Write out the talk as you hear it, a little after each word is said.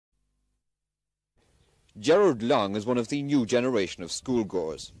Gerard Long is one of the new generation of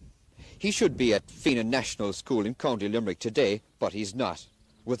schoolgoers. He should be at Feenagh National School in County Limerick today, but he's not,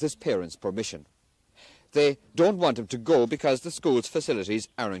 with his parents' permission. They don't want him to go because the school's facilities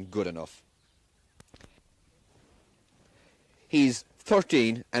aren't good enough. He's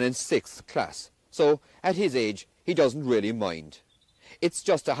 13 and in 6th class, so at his age he doesn't really mind. It's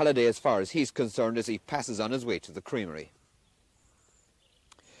just a holiday as far as he's concerned as he passes on his way to the creamery.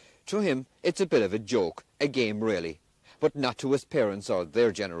 To him, it's a bit of a joke, a game really, but not to his parents or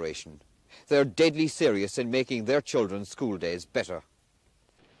their generation. They're deadly serious in making their children's school days better.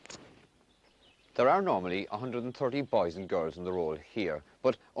 There are normally 130 boys and girls on the roll here,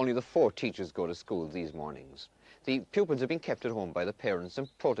 but only the 4 teachers go to school these mornings. The pupils have been kept at home by the parents in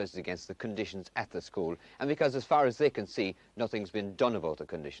protest against the conditions at the school, and because as far as they can see, nothing's been done about the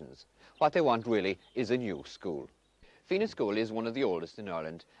conditions. What they want really is a new school. Feenagh School is one of the oldest in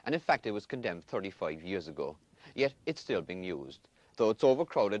Ireland, and in fact it was condemned 35 years ago. Yet it's still being used, though it's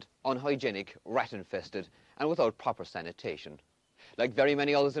overcrowded, unhygienic, rat-infested, and without proper sanitation. Like very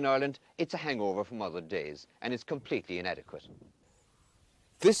many others in Ireland, it's a hangover from other days, and it's completely inadequate.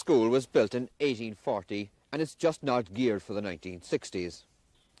 This school was built in 1840, and it's just not geared for the 1960s.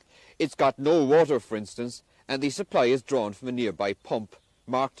 It's got no water, for instance, and the supply is drawn from a nearby pump,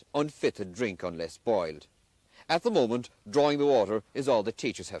 marked unfit to drink unless boiled. At the moment, drawing the water is all the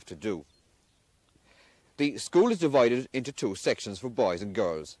teachers have to do. The school is divided into 2 sections for boys and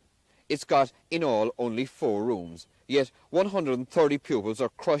girls. It's got, in all, only 4 rooms, yet 130 pupils are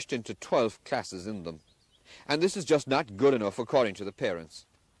crushed into 12 classes in them. And this is just not good enough, according to the parents.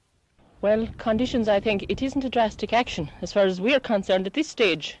 Well, conditions, I think it isn't a drastic action as far as we're concerned at this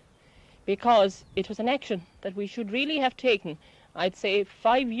stage, because it was an action that we should really have taken, I'd say,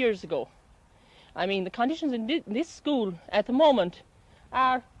 5 years ago. I mean, the conditions in this school at the moment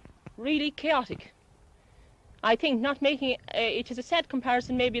are really chaotic. I think not making it is a sad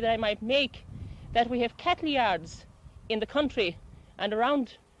comparison maybe that I might make, that we have cattle yards in the country and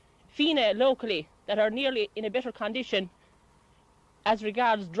around Feenagh locally that are nearly in a better condition as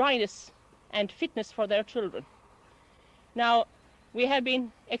regards dryness and fitness for their children. Now, we have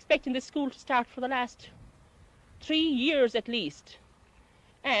been expecting this school to start for the last 3 years at least,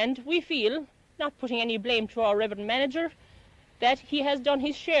 and we feel, not putting any blame to our Reverend Manager, that he has done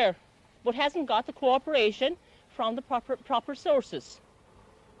his share, but hasn't got the cooperation from the proper sources.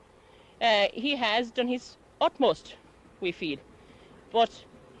 He has done his utmost, we feel, but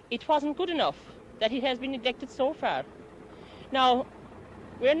it wasn't good enough that it has been neglected so far. Now,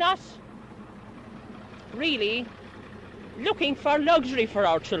 we're not really looking for luxury for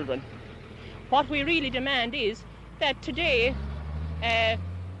our children. What we really demand is that today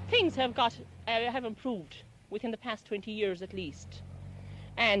things have improved within the past 20 years at least.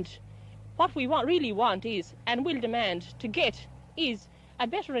 And what we really want is, and will demand to get, is a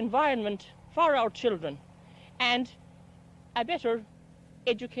better environment for our children and a better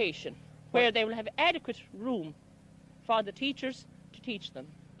education where they will have adequate room for the teachers to teach them.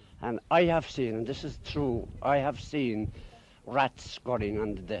 And I have seen, and this is true, I have seen rats scurrying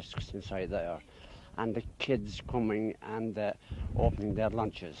on the desks inside there, and the kids coming and opening their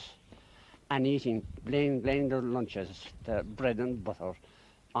lunches and eating, laying their lunches, the bread and butter,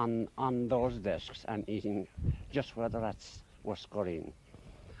 on those desks and eating just where the rats were scurrying.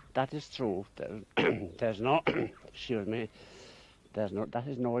 That is true. There's no, excuse me, that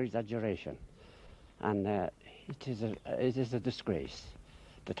is no exaggeration. And it is a disgrace.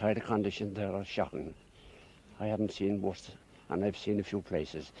 The tighter conditions there are shocking. I haven't seen worse, and I've seen a few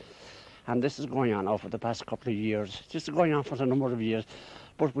places. And this is going on now for the past couple of years. This is going on for a number of years,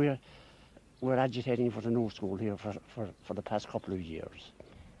 but we're agitating for the new school here for the past couple of years.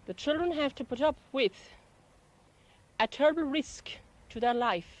 The children have to put up with a terrible risk to their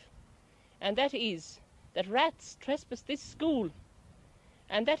life, and that is that rats trespass this school,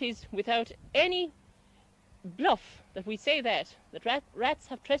 and that is without any bluff that we say that rats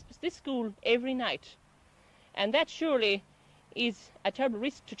have trespassed this school every night, and that surely is a terrible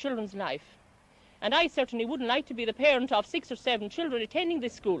risk to children's life. And I certainly wouldn't like to be the parent of 6 or 7 children attending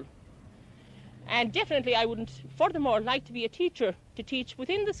this school. And definitely I wouldn't, furthermore, like to be a teacher to teach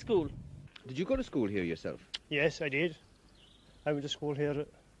within the school. Did you go to school here yourself? Yes, I did. I went to school here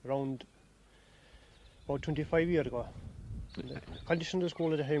around about 25 years ago. The condition of the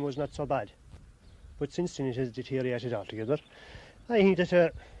school at the time was not so bad, but since then it has deteriorated altogether. I think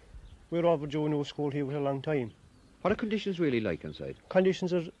that we're overdue a new school here for a long time. What are conditions really like inside?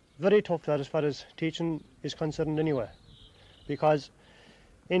 Conditions are very tough there as far as teaching is concerned anyway, because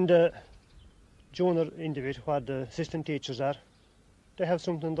in the junior individual where the assistant teachers are, they have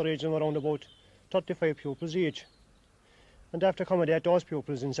something in the region around about 35 pupils each. And they have to accommodate those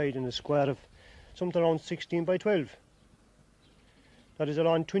pupils inside in a square of something around 16 by 12. That is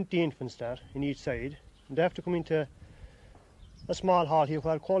around 20 infants there in each side. And they have to come into a small hall here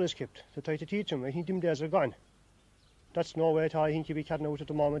where coal is kept to try to teach them. I think them days are gone. That's no way at all I think you'll be carrying out at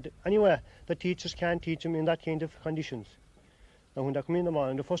the moment. Anyway, the teachers can't teach them in that kind of conditions. Now when they come in the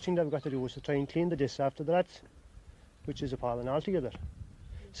morning, the first thing they've got to do is to try and clean the discs after the rats, which is appalling altogether.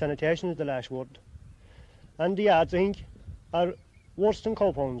 Sanitation is the last word. And the yards, I think, are worse than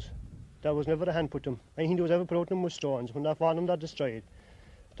cow pounds. There was never a hand put them. I think there was ever put out them with stones. When they're found them, they're destroyed.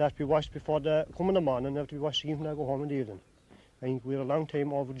 They have to be washed before they come in the morning, they have to be washed again when they go home in the evening. I think we're a long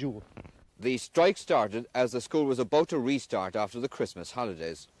time overdue. The strike started as the school was about to restart after the Christmas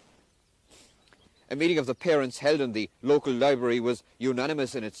holidays. A meeting of the parents held in the local library was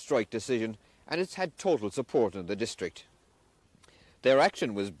unanimous in its strike decision, and it's had total support in the district. Their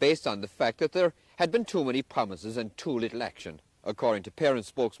action was based on the fact that there had been too many promises and too little action, according to parent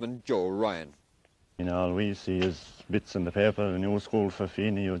spokesman Joe Ryan. All we see is bits in the paper, a new school for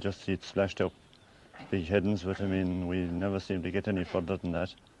Feenagh, you just see it splashed up, big headings, but I mean, we never seem to get any further than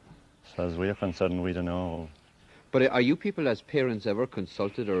that. As far as we're concerned, we don't know. But are you people as parents ever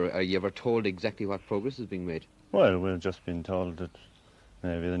consulted, or are you ever told exactly what progress is being made? Well, we've just been told that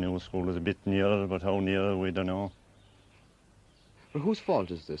maybe the new school is a bit nearer, but how near, we don't know. But whose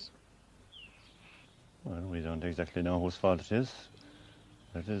fault is this? Well, we don't exactly know whose fault it is.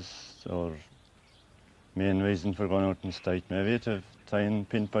 It is our main reason for going out and strike, maybe, to try and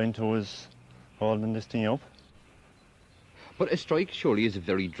pinpoint who is holding this thing up. But a strike surely is a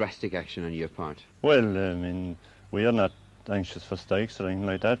very drastic action on your part. Well, I mean, we are not anxious for strikes or anything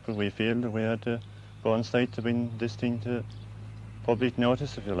like that, but we feel that we had to go on strike to bring this thing to public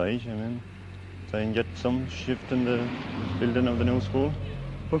notice, if you like. I mean, try and get some shift in the building of the new school.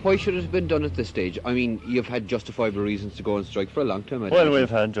 But why should it have been done at this stage? I mean, you've had justifiable reasons to go on strike for a long time. Well, we've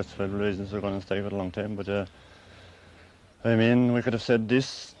had justifiable reasons for going on strike for a long time, but I mean, we could have said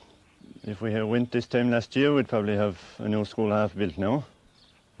this. If we had went this time last year, we'd probably have a new school half built now.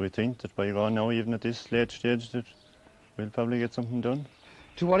 We think that by going now, even at this late stage, that we'll probably get something done.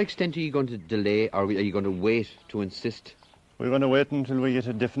 To what extent are you going to delay, or are you going to wait to insist? We're going to wait until we get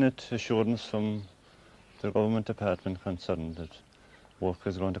a definite assurance from the government department concerned that work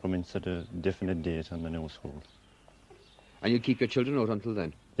is going to come in at a definite date on the new school. And you'll keep your children out until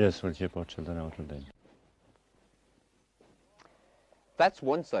then? Yes, we'll keep our children out until then. That's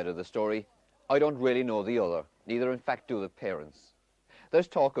one side of the story. I don't really know the other. Neither, in fact, do the parents. There's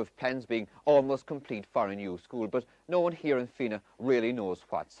talk of plans being almost complete for a new school, but no one here in Feenagh really knows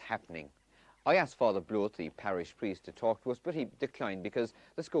what's happening. I asked Father Blewett, the parish priest, to talk to us, but he declined because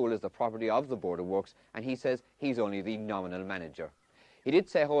the school is the property of the Board of Works, and he says he's only the nominal manager. He did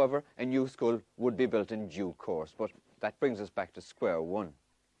say, however, a new school would be built in due course, but that brings us back to square one.